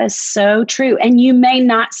think that is so true. And you may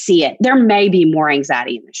not see it. There may be more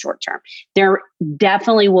anxiety in the short term. There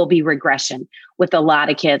definitely will be regression with a lot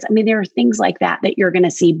of kids. I mean, there are things like that you're going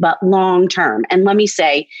to see, but long term. And let me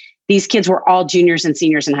say, these kids were all juniors and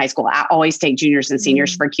seniors in high school. I always take juniors and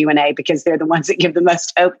seniors for Q&A because they're the ones that give the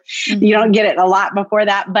most hope. You don't get it a lot before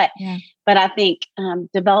that. But I think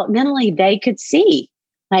developmentally, they could see,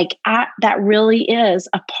 like, that really is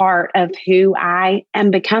a part of who I am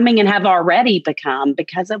becoming and have already become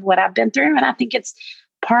because of what I've been through. And I think it's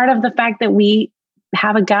part of the fact that we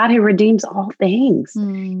have a God who redeems all things.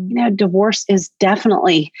 Divorce is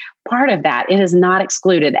definitely part of that. It is not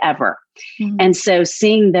excluded ever. And so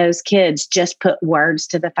seeing those kids just put words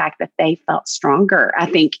to the fact that they felt stronger, I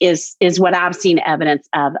think is what I've seen evidence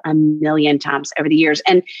of a million times over the years.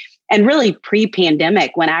 And really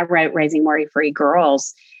pre-pandemic, when I wrote Raising Worry-Free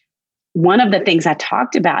Girls, one of the things I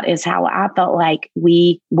talked about is how I felt like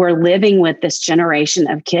we were living with this generation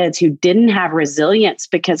of kids who didn't have resilience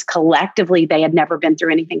because collectively they had never been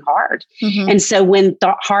through anything hard. And so when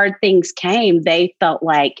the hard things came, they felt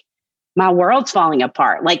like my world's falling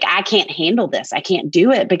apart. Like, I can't handle this. I can't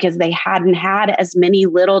do it, because they hadn't had as many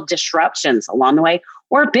little disruptions along the way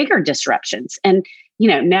or bigger disruptions. And,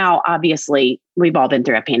 now obviously we've all been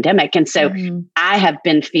through a pandemic. And so I have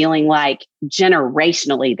been feeling like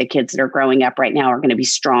generationally, the kids that are growing up right now are going to be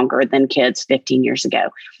stronger than kids 15 years ago.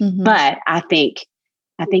 But I think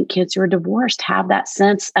kids who are divorced have that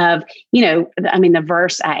sense of, the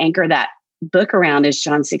verse I anchor that book around is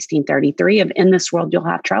John 16:33 of, in this world, you'll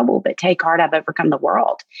have trouble, but take heart, I've overcome the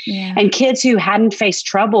world. Yeah. And kids who hadn't faced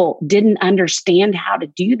trouble didn't understand how to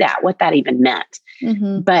do that, what that even meant.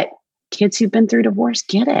 But kids who've been through divorce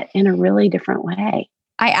get it in a really different way.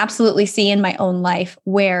 I absolutely see in my own life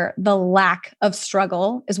where the lack of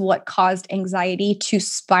struggle is what caused anxiety to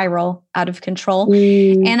spiral out of control.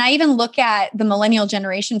 And I even look at the millennial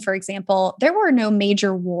generation, for example. There were no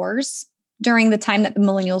major wars during the time that the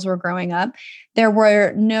millennials were growing up. There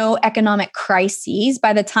were no economic crises.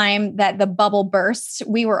 By the time that the bubble burst,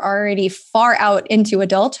 we were already far out into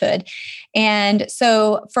adulthood. And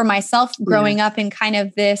so for myself, growing up in kind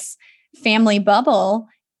of this family bubble,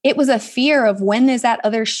 it was a fear of, when is that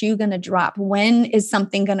other shoe going to drop? When is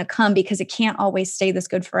something going to come? Because it can't always stay this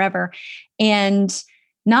good forever. And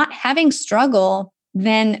not having struggle,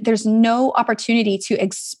 then there's no opportunity to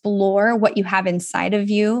explore what you have inside of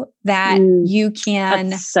you that you can.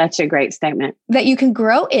 That's such a great statement. That you can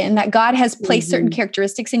grow in, that God has placed certain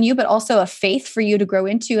characteristics in you, but also a faith for you to grow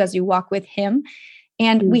into as you walk with Him.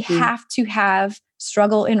 And we have to have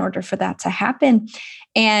struggle in order for that to happen.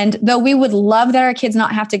 And though we would love that our kids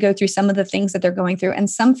not have to go through some of the things that they're going through, and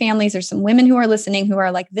some families or some women who are listening who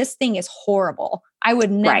are like, this thing is horrible. I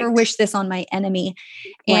would never wish this on my enemy.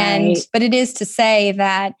 But it is to say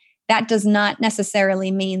that that does not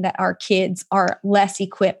necessarily mean that our kids are less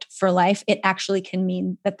equipped for life. It actually can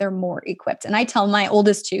mean that they're more equipped. And I tell my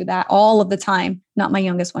oldest two that all of the time, not my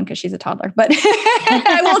youngest one because she's a toddler, but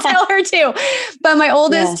I will tell her too. But my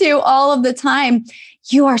oldest two, all of the time,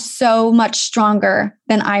 you are so much stronger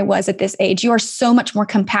than I was at this age. You are so much more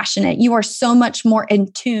compassionate. You are so much more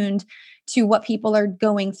in tuned to what people are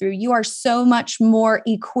going through. You are so much more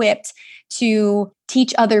equipped to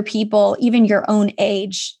teach other people, even your own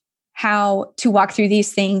age, how to walk through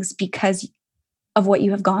these things because of what you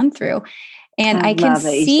have gone through. And I can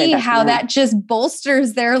see how that just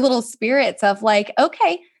bolsters their little spirits of like,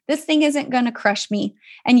 okay, this thing isn't going to crush me.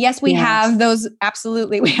 And yes, we have those.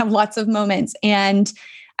 Absolutely. We have lots of moments. And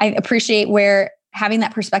I appreciate where having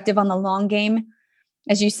that perspective on the long game,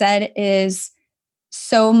 as you said, is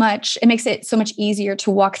so much, it makes it so much easier to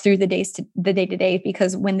walk through the day to day,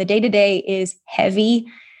 because when the day to day is heavy,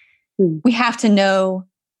 we have to know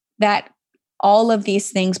that all of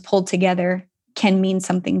these things pulled together can mean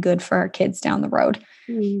something good for our kids down the road.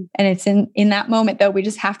 And it's in that moment, though, we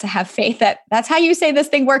just have to have faith that that's how you say this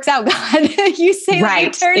thing works out, God. You say that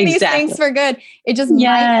you turn these things for good. It just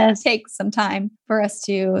might take some time for us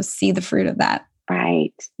to see the fruit of that.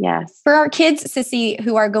 Right. Yes. For our kids, Sissy,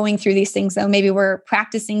 who are going through these things, though, maybe we're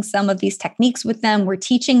practicing some of these techniques with them. We're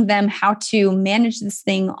teaching them how to manage this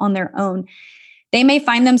thing on their own. They may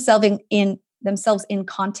find themselves in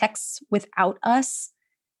contexts without us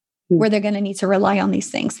where they're going to need to rely on these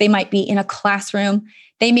things. They might be in a classroom.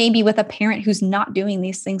 They may be with a parent who's not doing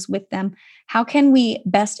these things with them. How can we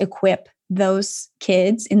best equip those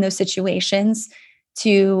kids in those situations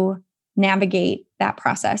to navigate that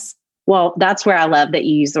process? Well, that's where I love that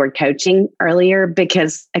you used the word coaching earlier,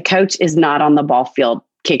 because a coach is not on the ball field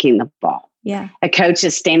kicking the ball. Yeah. A coach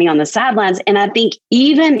is standing on the sidelines. And I think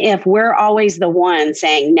even if we're always the one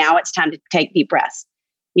saying, now it's time to take deep breaths,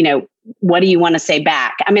 what do you want to say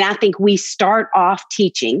back? I mean, I think we start off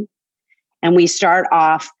teaching and we start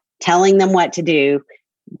off telling them what to do.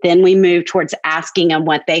 Then we move towards asking them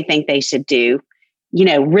what they think they should do.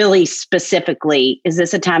 Really specifically, is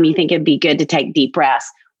this a time you think it'd be good to take deep breaths?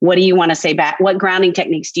 What do you want to say back? What grounding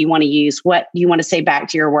techniques do you want to use? What do you want to say back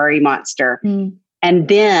to your worry monster? And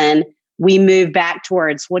then we move back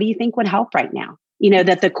towards, what do you think would help right now?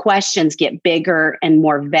 That the questions get bigger and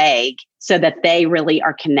more vague so that they really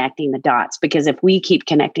are connecting the dots. Because if we keep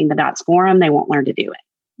connecting the dots for them, they won't learn to do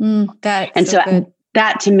it. So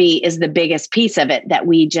that to me is the biggest piece of it, that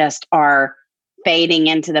we just are fading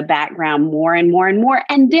into the background more and more and more.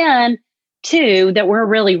 And then two, that we're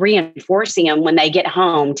really reinforcing them when they get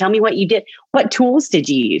home. Tell me what you did. What tools did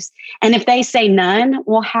you use? And if they say none,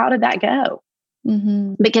 well, how did that go?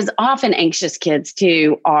 Because often anxious kids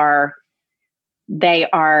too are they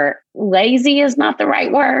are lazy is not the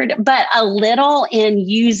right word, but a little in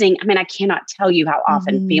using. I mean, I cannot tell you how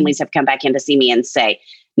often families have come back in to see me and say,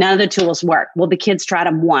 none of the tools work. Well, the kids tried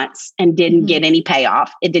them once and didn't get any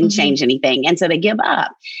payoff. It didn't change anything. And so they give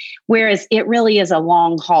up. Whereas it really is a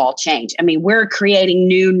long haul change. I mean, we're creating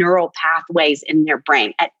new neural pathways in their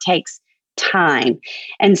brain. It takes time.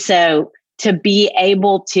 And so to be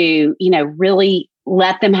able to, really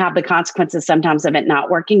let them have the consequences sometimes of it not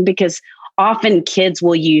working, because often kids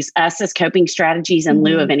will use us as coping strategies in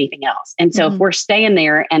lieu of anything else. And so if we're staying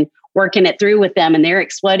there and working it through with them and they're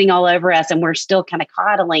exploding all over us and we're still kind of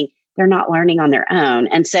coddling, they're not learning on their own.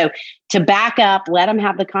 And so to back up, let them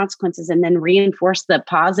have the consequences and then reinforce the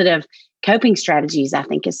positive coping strategies, I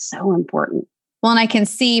think is so important. Well, and I can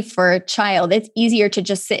see for a child, it's easier to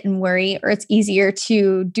just sit and worry, or it's easier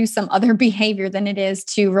to do some other behavior than it is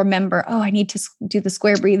to remember, oh, I need to do the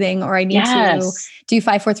square breathing, or I need to do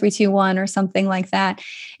 5, 4, 3, 2, 1, or something like that.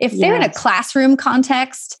 If they're in a classroom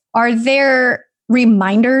context, are there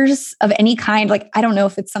reminders of any kind? Like, I don't know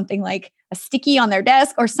if it's something like a sticky on their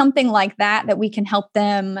desk or something like that, that we can help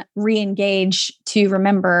them re-engage to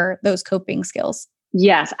remember those coping skills.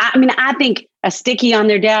 Yes. I mean, I think a sticky on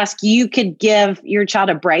their desk, you could give your child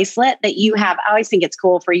a bracelet that you have. I always think it's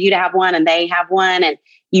cool for you to have one and they have one, and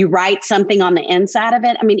you write something on the inside of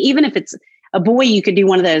it. I mean, even if it's a boy, you could do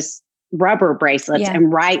one of those rubber bracelets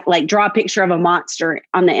and write, like draw a picture of a monster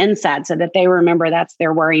on the inside so that they remember that's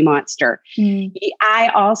their worry monster. I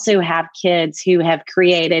also have kids who have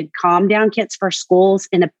created calm down kits for schools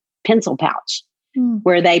in a pencil pouch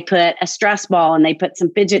where they put a stress ball and they put some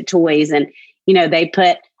fidget toys, and they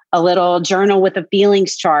put a little journal with a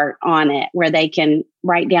feelings chart on it where they can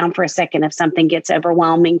write down for a second if something gets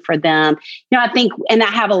overwhelming for them. I think, and I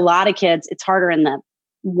have a lot of kids, it's harder in the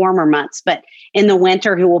warmer months, but in the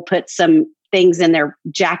winter, who will put some things in their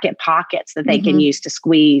jacket pockets that they can use to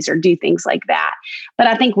squeeze or do things like that. But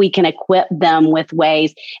I think we can equip them with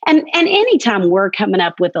ways. And anytime we're coming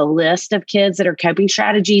up with a list of kids that are coping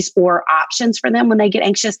strategies or options for them when they get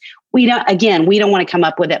anxious, we don't want to come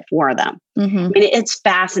up with it for them. I mean, it's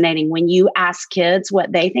fascinating when you ask kids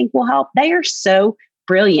what they think will help. They are so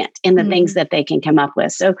brilliant in the things that they can come up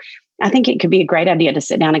with. So I think it could be a great idea to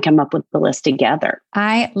sit down and come up with the list together.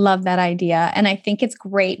 I love that idea. And I think it's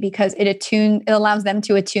great because it allows them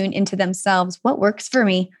to attune into themselves. What works for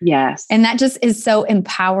me? Yes. And that just is so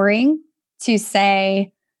empowering to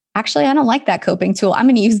say, actually, I don't like that coping tool. I'm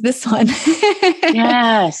going to use this one.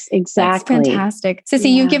 Yes, exactly. That's fantastic.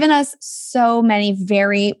 Sissy, you've given us so many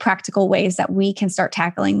very practical ways that we can start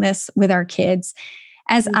tackling this with our kids.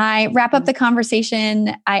 As I wrap up the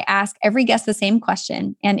conversation, I ask every guest the same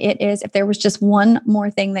question. And it is, if there was just one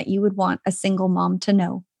more thing that you would want a single mom to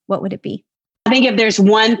know, what would it be? I think if there's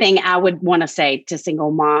one thing I would want to say to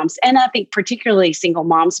single moms, and I think particularly single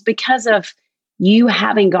moms, because of you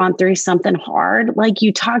having gone through something hard, like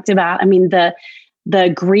you talked about, I mean,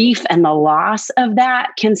 the grief and the loss of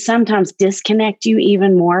that can sometimes disconnect you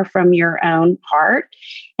even more from your own heart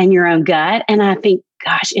and your own gut. And I think,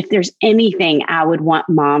 gosh, if there's anything I would want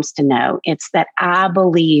moms to know, it's that I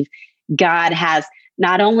believe God has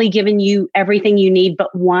not only given you everything you need,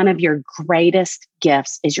 but one of your greatest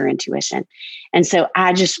gifts is your intuition. And so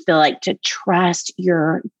I just feel like to trust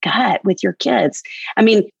your gut with your kids. I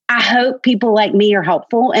mean, I hope people like me are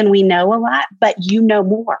helpful and we know a lot, but you know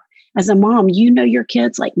more. As a mom, you know your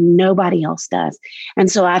kids like nobody else does. And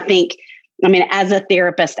so I think, as a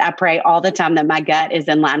therapist, I pray all the time that my gut is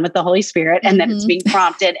in line with the Holy Spirit and that it's being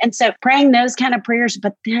prompted. And so praying those kind of prayers,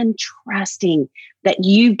 but then trusting that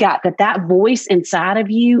you've got that voice inside of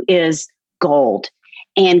you is gold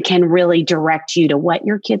and can really direct you to what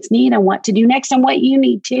your kids need and what to do next and what you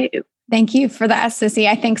need too. Thank you for that, Sissy.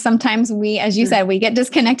 I think sometimes we, as you said, we get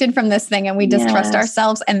disconnected from this thing and we distrust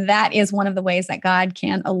ourselves. And that is one of the ways that God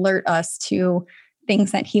can alert us to things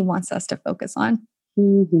that he wants us to focus on.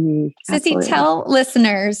 Sissy, tell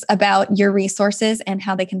listeners about your resources and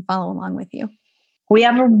how they can follow along with you. We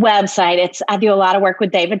have a website. I do a lot of work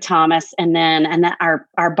with David Thomas and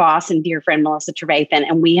our boss and dear friend, Melissa Trevathan.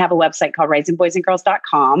 And we have a website called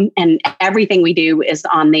raisingboysandgirls.com. And everything we do is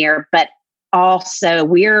on there. But also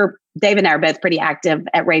David and I are both pretty active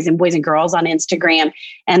at Raising Boys and Girls on Instagram.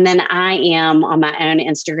 And then I am on my own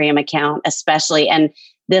Instagram account, especially. And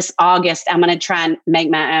this August, I'm going to try and make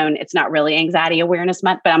my own. It's not really Anxiety Awareness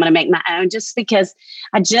Month, but I'm going to make my own just because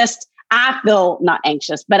I feel not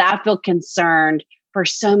anxious, but I feel concerned for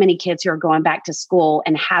so many kids who are going back to school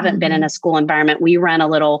and haven't been in a school environment. We run a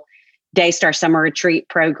little Daystar Summer Retreat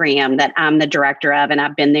program that I'm the director of, and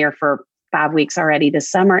I've been there for 5 weeks already this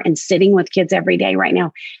summer and sitting with kids every day right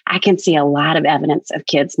now, I can see a lot of evidence of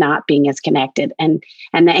kids not being as connected and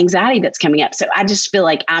the anxiety that's coming up. So I just feel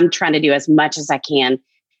like I'm trying to do as much as I can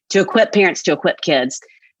to equip parents, to equip kids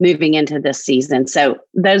moving into this season. So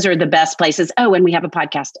those are the best places. Oh, and we have a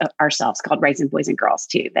podcast ourselves called Raising Boys and Girls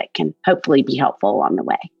too, that can hopefully be helpful along the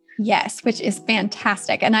way. Yes, which is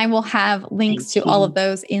fantastic. And I will have links to all of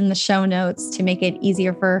those in the show notes to make it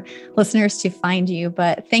easier for listeners to find you.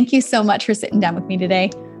 But thank you so much for sitting down with me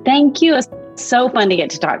today. Thank you. It's so fun to get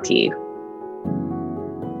to talk to you.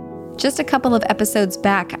 Just a couple of episodes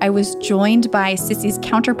back, I was joined by Sissy's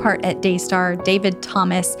counterpart at Daystar, David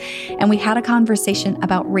Thomas, and we had a conversation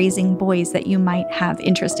about raising boys that you might have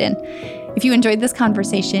interest in. If you enjoyed this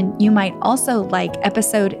conversation, you might also like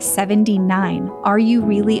episode 79, Are You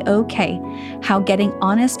Really Okay? How Getting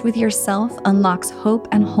Honest with Yourself Unlocks Hope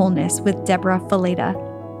and Wholeness with Deborah Fileta.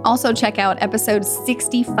 Also check out episode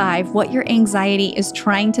 65, What Your Anxiety is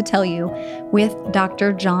Trying to Tell You with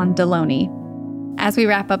Dr. John Deloney. As we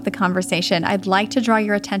wrap up the conversation, I'd like to draw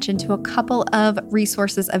your attention to a couple of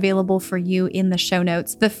resources available for you in the show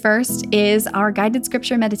notes. The first is our guided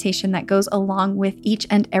scripture meditation that goes along with each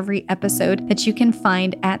and every episode that you can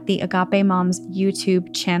find at the Agape Moms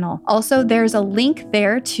YouTube channel. Also, there's a link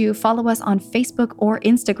there to follow us on Facebook or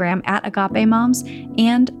Instagram at Agape Moms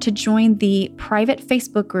and to join the private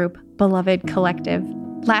Facebook group, Beloved Collective.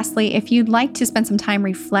 Lastly, if you'd like to spend some time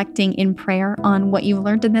reflecting in prayer on what you've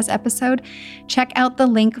learned in this episode, check out the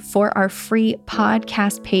link for our free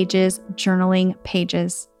podcast pages, journaling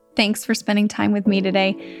pages. Thanks for spending time with me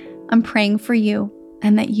today. I'm praying for you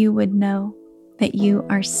and that you would know that you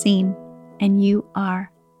are seen and you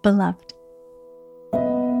are beloved.